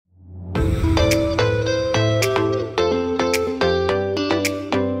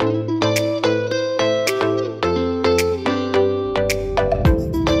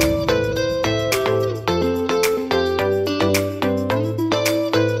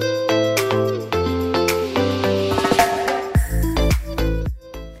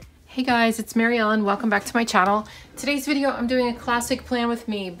guys, it's Mary Ellen. Welcome back to my channel. Today's video, I'm doing a classic plan with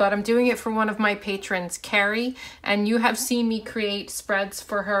me, but I'm doing it for one of my patrons, Carrie, and you have seen me create spreads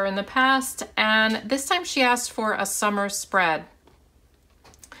for her in the past, and this time she asked for a summer spread.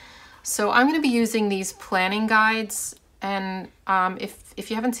 So I'm going to be using these planning guides, and if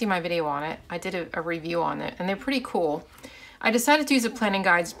you haven't seen my video on it, I did a review on it, and they're pretty cool. I decided to use the planning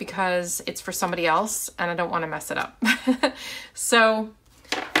guides because it's for somebody else, and I don't want to mess it up. So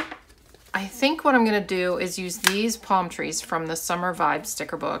I think what I'm going to do is use these palm trees from the Summer Vibe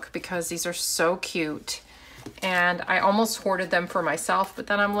sticker book because these are so cute. And I almost hoarded them for myself, but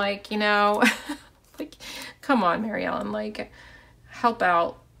then I'm like, you know, like, come on, Mary Ellen, like, help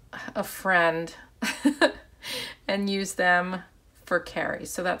out a friend and use them for Carrie.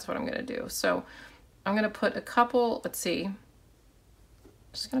 So that's what I'm going to do. So I'm going to put a couple, let's see,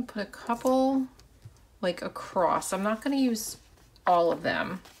 just going to put a couple like across. I'm not going to use all of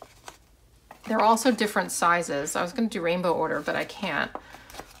them. They're also different sizes. I was going to do rainbow order, but I can't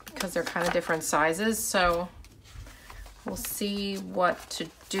because they're kind of different sizes. So we'll see what to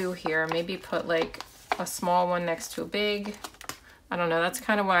do here. Maybe put like a small one next to a big. I don't know. That's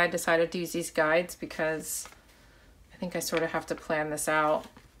kind of why I decided to use these guides, because I think I sort of have to plan this out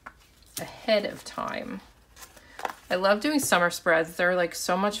ahead of time. I love doing summer spreads. They're like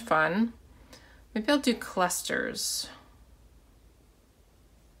so much fun. Maybe I'll do clusters.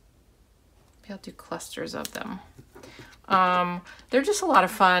 Maybe I'll do clusters of them. They're just a lot of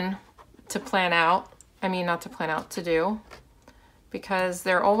fun to plan out. I mean, not to plan out, to do, because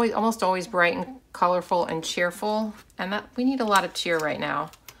they're almost always bright and colorful and cheerful, and that we need a lot of cheer right now,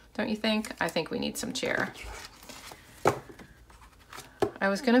 don't you think? I think we need some cheer. I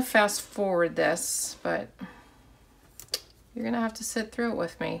was gonna fast forward this, but you're gonna have to sit through it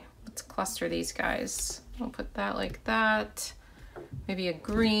with me. Let's cluster these guys. I'll put that like that. Maybe a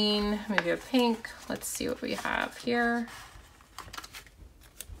green, maybe a pink. Let's see what we have here.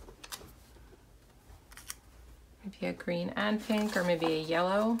 Maybe a green and pink, or maybe a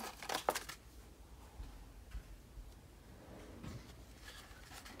yellow.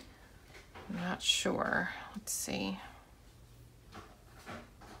 I'm not sure. Let's see.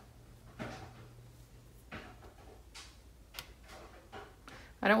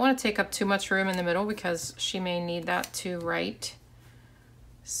 I don't want to take up too much room in the middle because she may need that to write.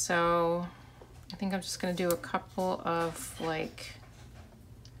 So I think I'm just going to do a couple of like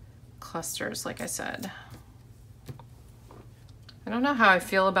clusters, like I said. I don't know how I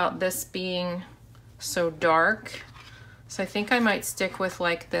feel about this being so dark. So I think I might stick with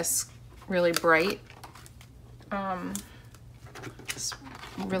like this really bright, wow,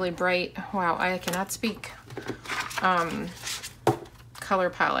 I cannot speak, color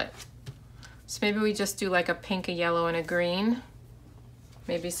palette. So maybe we just do like a pink, a yellow, and a green.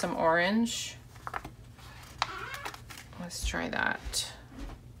 Maybe some orange. Let's try that.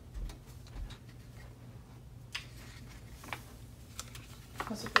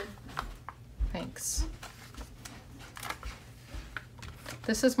 Was it good? Thanks.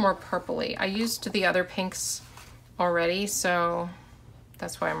 This is more purpley. I used the other pinks already, so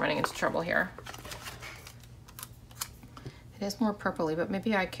that's why I'm running into trouble here. It is more purpley, but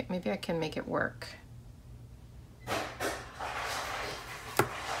maybe I can make it work.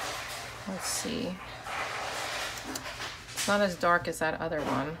 Let's see. It's not as dark as that other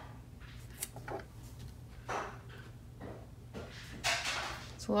one.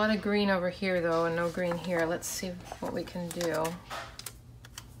 It's a lot of green over here though, and no green here. Let's see what we can do.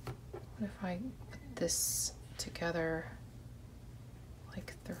 What if I put this together,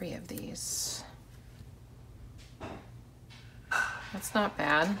 like 3 of these? That's not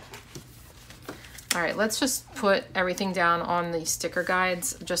bad. All right, let's just put everything down on the sticker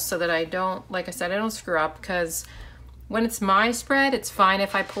guides just so that I don't, like I said, I don't screw up, because when it's my spread, it's fine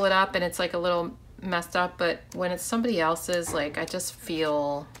if I pull it up and it's like a little messed up, but when it's somebody else's, like I just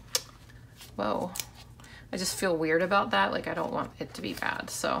feel, whoa, I just feel weird about that. Like I don't want it to be bad.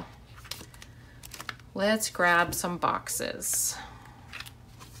 So let's grab some boxes.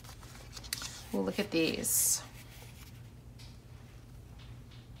 We'll look at these.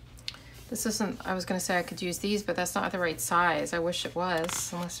 This isn't, I was gonna say I could use these, but that's not the right size. I wish it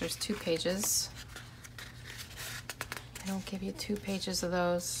was, unless there's 2 pages. They don't give you 2 pages of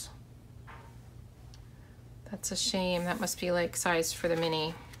those. That's a shame. That must be like size for the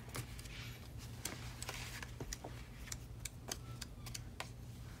mini.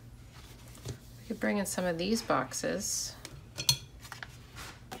 We could bring in some of these boxes.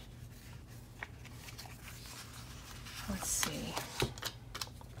 Let's see.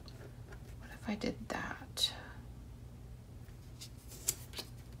 I did that.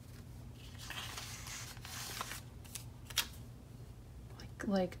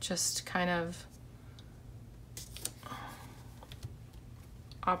 like just kind of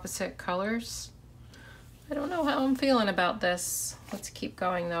opposite colors. I don't know how I'm feeling about this. Let's keep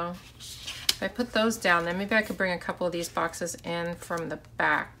going though. If I put those down, then maybe I could bring a couple of these boxes in from the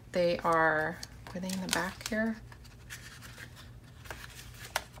back. Were they in the back here?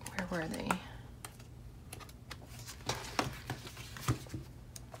 Where were they?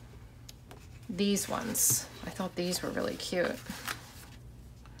 These ones. I thought these were really cute.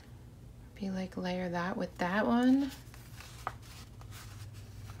 Maybe like layer that with that one.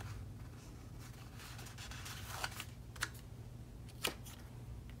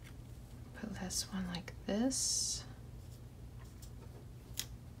 Put this one like this.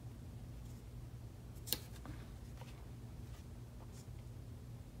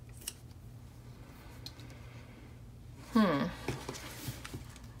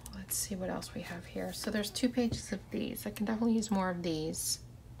 Let's see what else we have here. So there's 2 pages of these. I can definitely use more of these.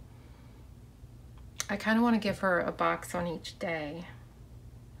 I kind of want to give her a box on each day.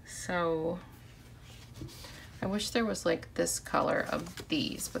 So I wish there was like this color of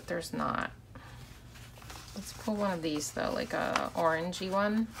these, but there's not. Let's pull one of these though, like a orangey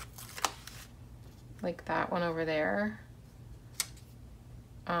one. Like that one over there.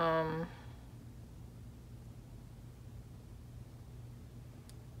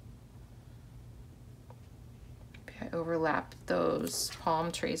 I overlap those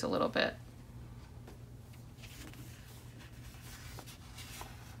palm trees a little bit.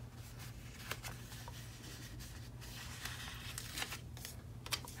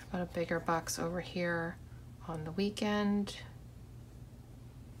 I've got a bigger box over here on the weekend,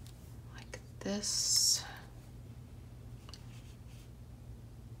 like this.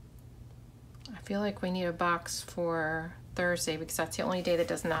 I feel like we need a box for Thursday because that's the only day that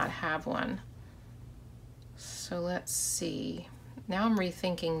does not have one. So let's see. Now I'm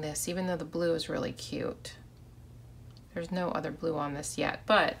rethinking this, even though the blue is really cute. There's no other blue on this yet,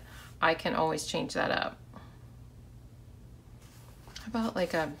 but I can always change that up. How about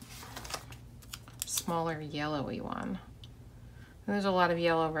like a smaller yellowy one? And there's a lot of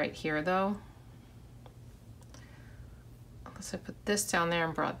yellow right here though. Unless I put this down there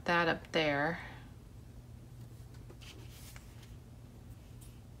and brought that up there.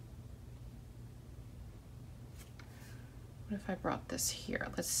 What if I brought this here?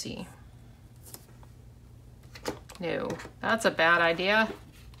 Let's see. No, that's a bad idea.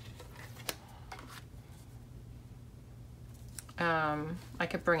 I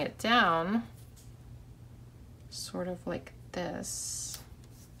could bring it down sort of like this.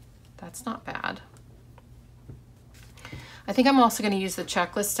 That's not bad. I think I'm also going to use the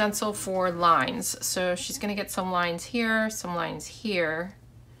checklist stencil for lines. So she's going to get some lines here, some lines here,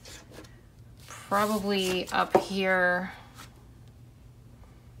 probably up here,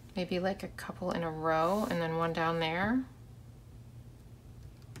 maybe like a couple in a row and then one down there.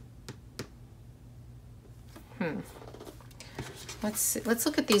 Let's see. Let's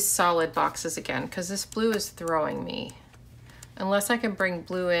look at these solid boxes again, because this blue is throwing me. Unless I can bring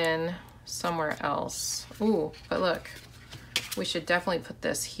blue in somewhere else. Ooh, but look, we should definitely put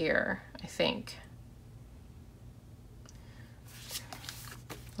this here, I think.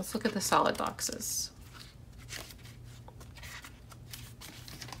 Let's look at the solid boxes.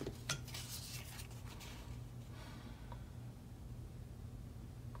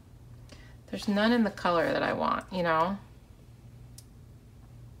 There's none in the color that I want, you know?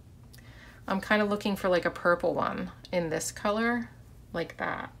 I'm kind of looking for like a purple one in this color, like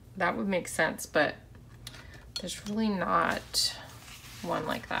that. That would make sense, but there's really not one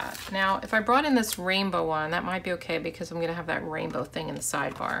like that. Now, if I brought in this rainbow one, that might be okay because I'm gonna have that rainbow thing in the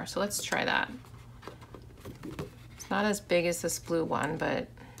sidebar. So let's try that. It's not as big as this blue one, but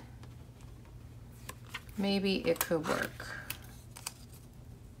maybe it could work.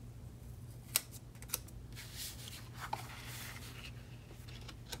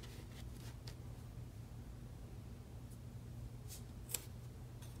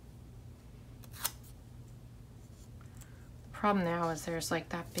 Problem now is there's like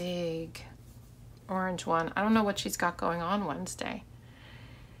that big orange one. I don't know what she's got going on Wednesday,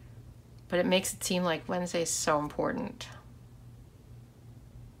 but it makes it seem like Wednesday is so important.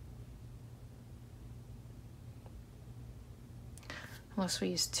 Unless we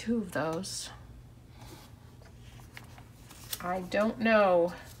use 2 of those. I don't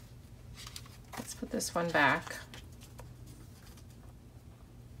know. Let's put this one back.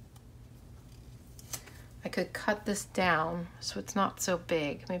 I could cut this down so it's not so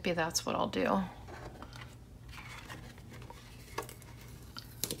big. Maybe that's what I'll do.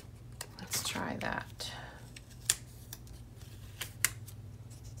 Let's try that.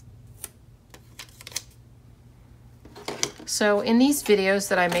 So in these videos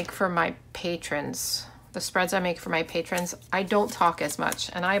that I make for my patrons, the spreads I make for my patrons, I don't talk as much,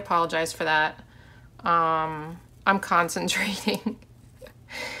 and I apologize for that. I'm concentrating.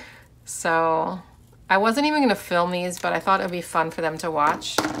 So I wasn't even gonna film these, but I thought it would be fun for them to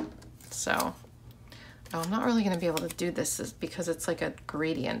watch. So, oh, I'm not really gonna be able to do this because it's like a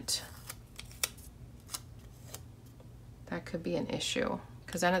gradient. That could be an issue,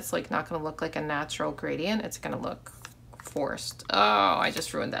 because then it's like not gonna look like a natural gradient. It's gonna look forced. Oh, I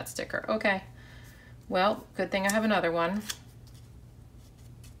just ruined that sticker. Okay. Well, good thing I have another one.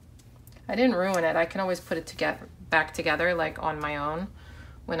 I didn't ruin it. I can always put it back together like on my own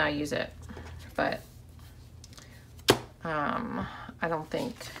when I use it. But I don't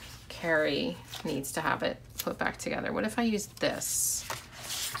think Carrie needs to have it put back together. What if I use this?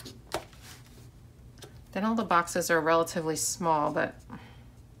 Then all the boxes are relatively small, but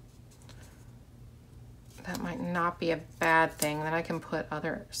that might not be a bad thing. Then I can put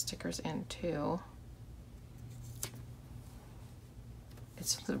other stickers in too.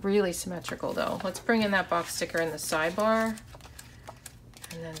 It's really symmetrical though. Let's bring in that box sticker in the sidebar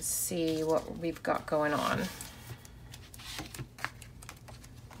and then see what we've got going on.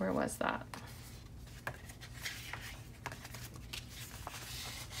 Where was that?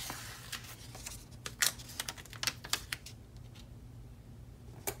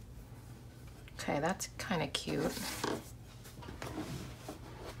 Okay, that's kind of cute.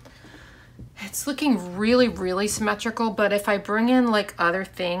 It's looking really, really symmetrical, but if I bring in like other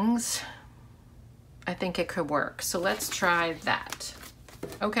things, I think it could work. So let's try that.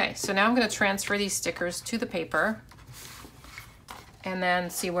 Okay, so now I'm going to transfer these stickers to the paper and then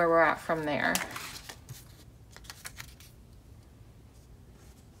see where we're at from there.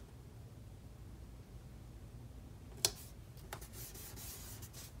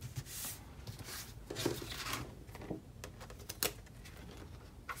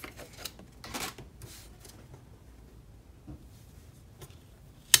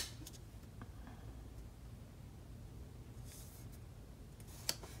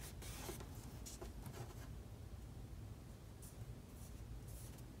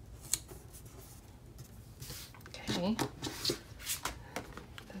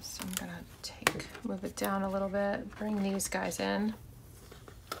 This I'm gonna move it down a little bit, bring these guys in.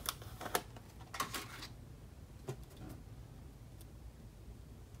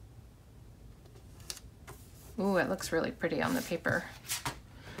 Ooh, it looks really pretty on the paper.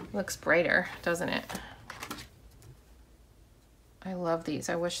 It looks brighter, doesn't it? I love these.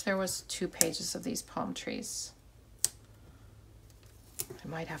 I wish there was 2 pages of these palm trees. I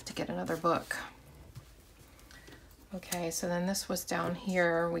might have to get another book. Okay, so then this was down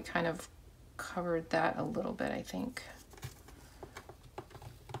here. We kind of covered that a little bit, I think.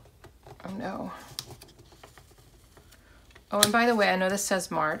 Oh no. Oh, and by the way, I know this says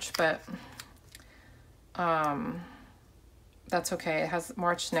March, but that's okay. It has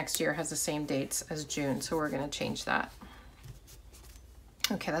March next year has the same dates as June, so we're gonna change that.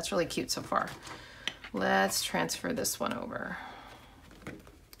 Okay, that's really cute so far. Let's transfer this one over.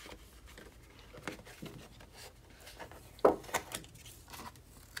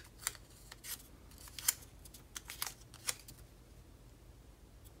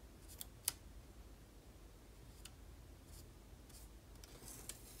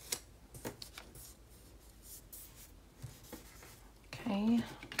 Okay.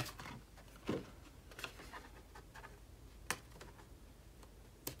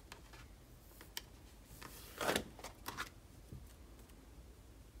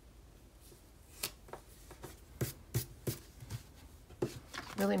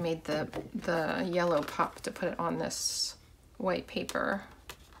 Really made the yellow pop to put it on this white paper.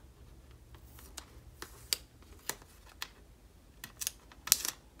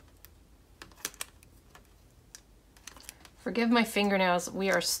 Forgive my fingernails. We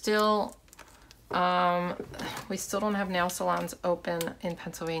are still, we still don't have nail salons open in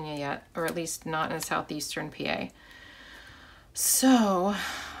Pennsylvania yet, or at least not in southeastern PA. So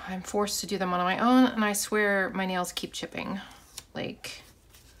I'm forced to do them on my own, and I swear my nails keep chipping. Like,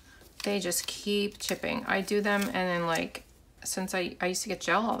 they just keep chipping. I do them and then like, since I used to get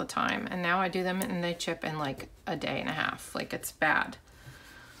gel all the time, and now I do them and they chip in like a day and a half. Like, it's bad.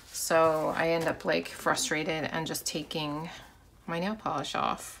 So I end up like frustrated and just taking my nail polish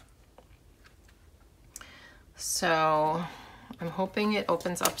off. So I'm hoping it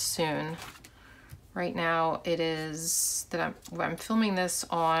opens up soon. Right now it is that I'm filming this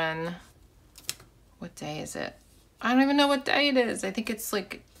on, what day is it? I don't even know what day it is. I think it's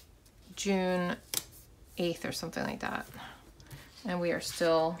like June 8th or something like that. And we are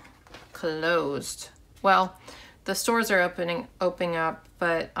still closed. Well, The stores are opening up,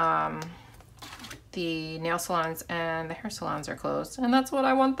 but the nail salons and the hair salons are closed, and that's what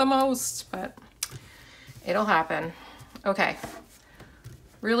I want the most, but it'll happen. Okay,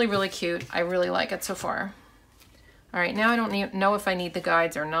 really, really cute. I really like it so far. All right, now I don't know if I need the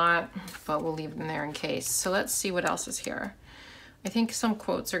guides or not, but we'll leave them there in case. So let's see what else is here. I think some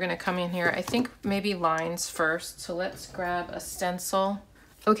quotes are gonna come in here. I think maybe lines first. So let's grab a stencil.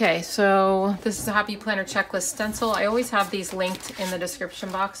 Okay, so this is a Happy Planner Checklist stencil. I always have these linked in the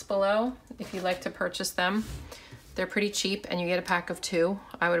description box below if you'd like to purchase them. They're pretty cheap and you get a pack of 2.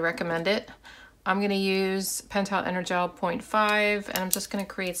 I would recommend it. I'm gonna use Pentel Energel 0.5 and I'm just gonna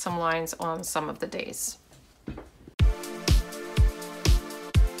create some lines on some of the days.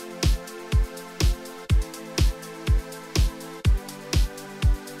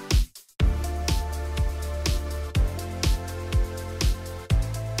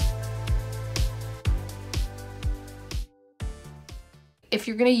 If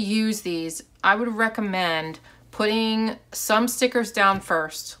you're gonna use these, I would recommend putting some stickers down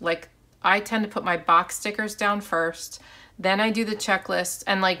first. Like I tend to put my box stickers down first, then I do the checklist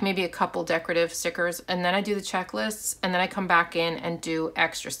and like maybe a couple decorative stickers, and then I do the checklists, and then I come back in and do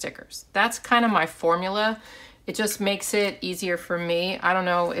extra stickers. That's kind of my formula. It just makes it easier for me. I don't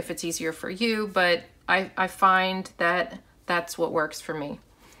know if it's easier for you, but I find that that's what works for me.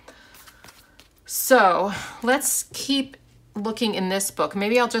 So let's keep looking in this book.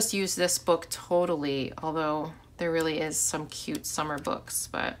 Maybe I'll just use this book totally, although there really is some cute summer books,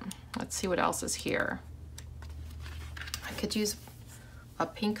 but let's see what else is here. I could use a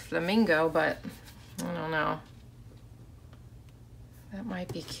pink flamingo, but I don't know. That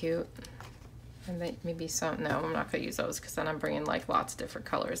might be cute. And maybe some, no, I'm not gonna use those because then I'm bringing like lots of different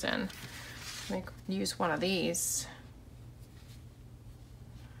colors in. Use one of these.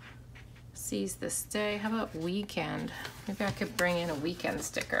 Seize this day. How about weekend? Maybe I could bring in a weekend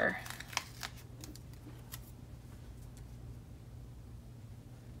sticker.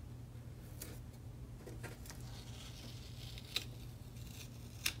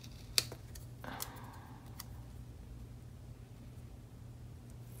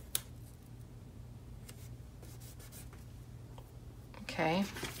 Okay.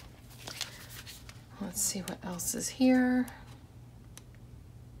 Let's see what else is here.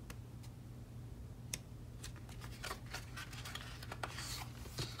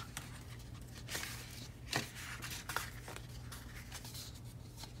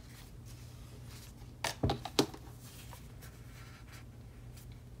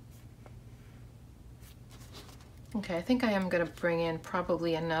 Okay, I think I am gonna bring in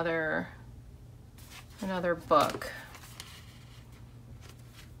probably another book.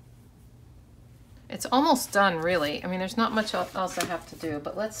 It's almost done, really. I mean, there's not much else I have to do,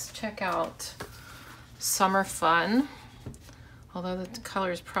 but let's check out Summer Fun. Although the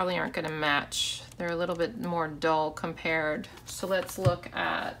colors probably aren't gonna match. They're a little bit more dull compared. So let's look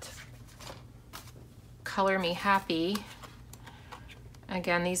at Color Me Happy.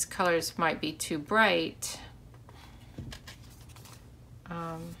 Again, these colors might be too bright.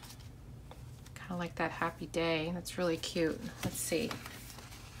 Kind of like that Happy Day. That's really cute. Let's see.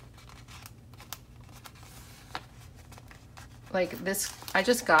 Like this, I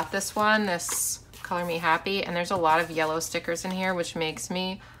just got this one, this Color Me Happy, and there's a lot of yellow stickers in here, which makes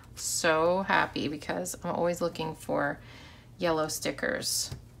me so happy because I'm always looking for yellow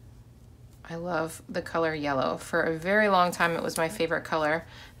stickers. I love the color yellow. For a very long time, it was my favorite color.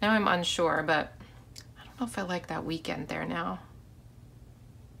 Now I'm unsure, but I don't know if I like that weekend there now.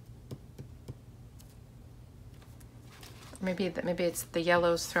 Maybe it's the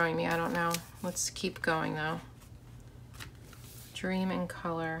yellows throwing me, I don't know. Let's keep going though. Dream in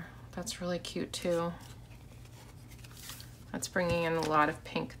Color, that's really cute too. That's bringing in a lot of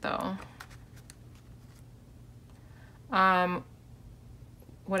pink though.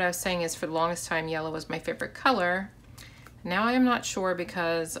 What I was saying is for the longest time, yellow was my favorite color. Now I am not sure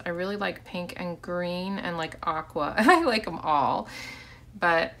because I really like pink and green and like aqua. I like them all,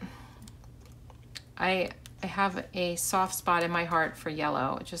 but I have a soft spot in my heart for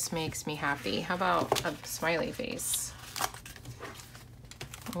yellow. It just makes me happy. How about a smiley face?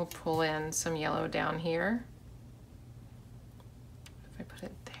 We'll pull in some yellow down here. If I put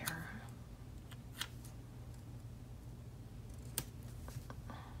it there.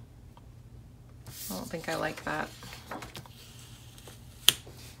 I don't think I like that.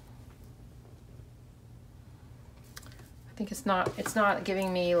 I think it's not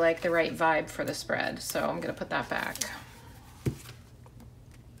giving me like the right vibe for the spread, so I'm gonna put that back.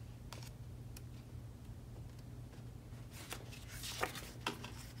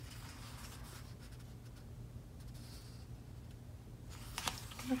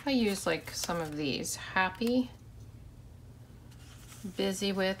 If I use like some of these, happy,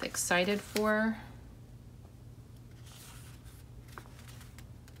 busy with, excited for.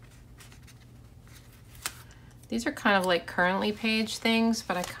 These are kind of like currently page things,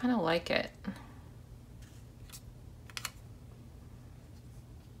 but I kind of like it.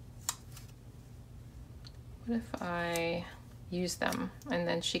 What if I use them and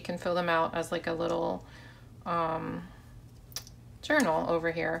then she can fill them out as like a little journal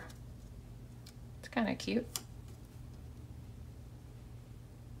over here. It's kind of cute.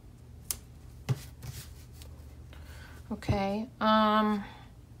 Okay, that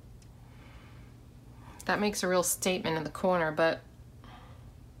makes a real statement in the corner, but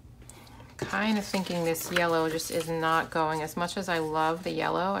I'm kind of thinking this yellow just is not going. As much as I love the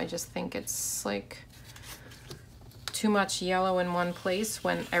yellow, I just think it's like too much yellow in one place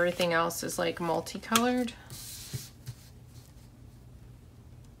when everything else is like multicolored.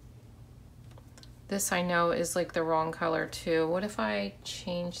 This I know is like the wrong color too. What if I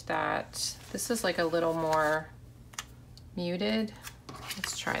change that? This is like a little more muted.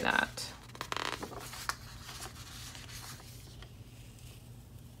 Let's try that.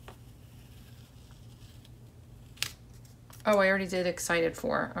 Oh, I already did excited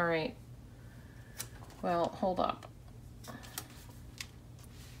for. All right. Well, hold up.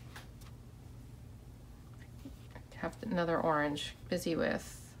 Have another orange, busy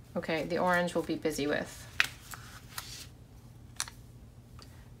with. Okay, the orange will be busy with.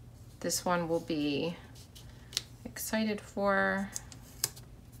 This one will be excited for.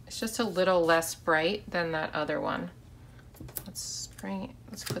 It's just a little less bright than that other one. Let's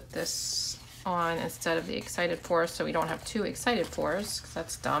put this on instead of the excited for, so we don't have two excited fors, because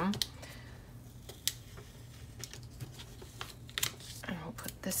that's dumb. And we'll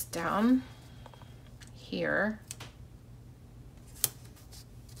put this down here.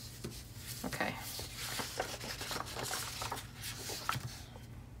 Okay.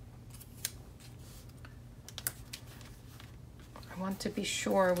 I want to be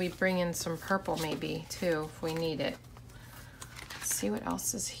sure we bring in some purple maybe too if we need it. Let's see what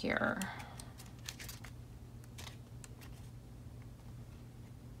else is here.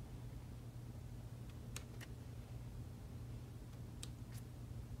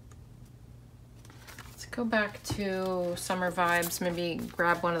 Go back to summer vibes, maybe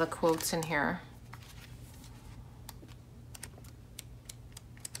grab one of the quotes in here.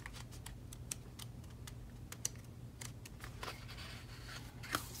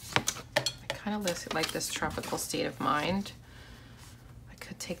 I kind of like this tropical state of mind. I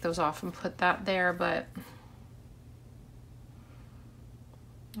could take those off and put that there, but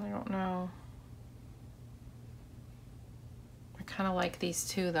I don't know. I kind of like these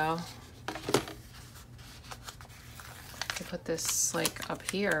two though. Put this like up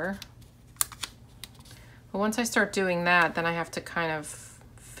here. But once I start doing that, then I have to kind of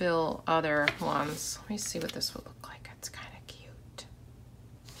fill other ones. Let me see what this would look like. It's kind of cute.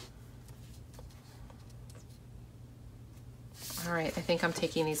 All right, I think I'm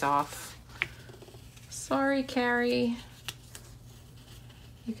taking these off. Sorry, Carrie.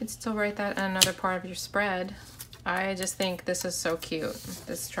 You could still write that in another part of your spread. I just think this is so cute,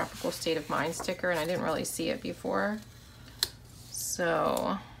 this tropical state of mind sticker, and I didn't really see it before.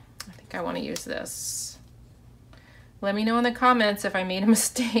 So I think I want to use this. Let me know in the comments if I made a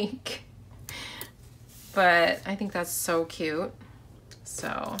mistake. But I think that's so cute.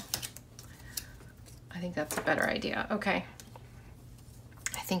 So I think that's a better idea. Okay.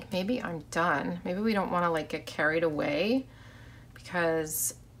 I think maybe I'm done. Maybe we don't want to like get carried away,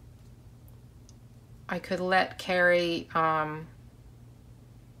 because I could let Carrie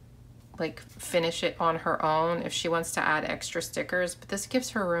like finish it on her own if she wants to add extra stickers, but this gives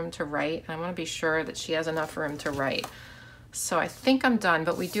her room to write, and I want to be sure that she has enough room to write. So I think I'm done,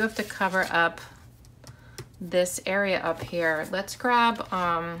 but we do have to cover up this area up here. Let's grab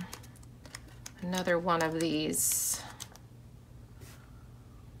another one of these.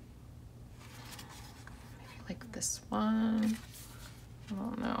 Maybe like this one. I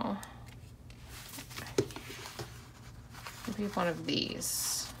don't know. Maybe one of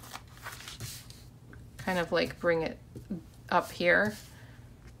these. Kind of like bring it up here.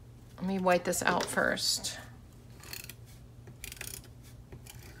 Let me white this out first.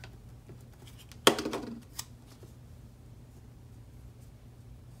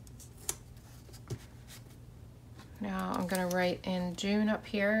 Now I'm gonna write in June up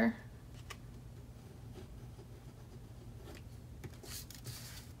here.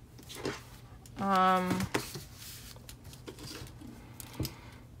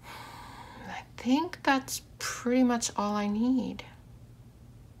 I think that's pretty much all I need.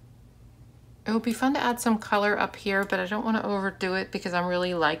 It would be fun to add some color up here, but I don't want to overdo it because I'm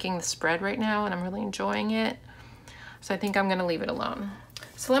really liking the spread right now and I'm really enjoying it. So I think I'm gonna leave it alone.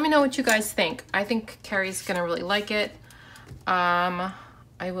 So let me know what you guys think. I think Carrie's gonna really like it. I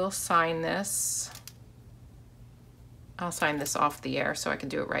will sign this. I'll sign this off the air so I can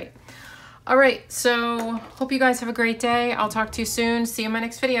do it right. All right, so hope you guys have a great day. I'll talk to you soon. See you in my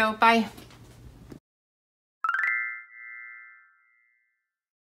next video. Bye.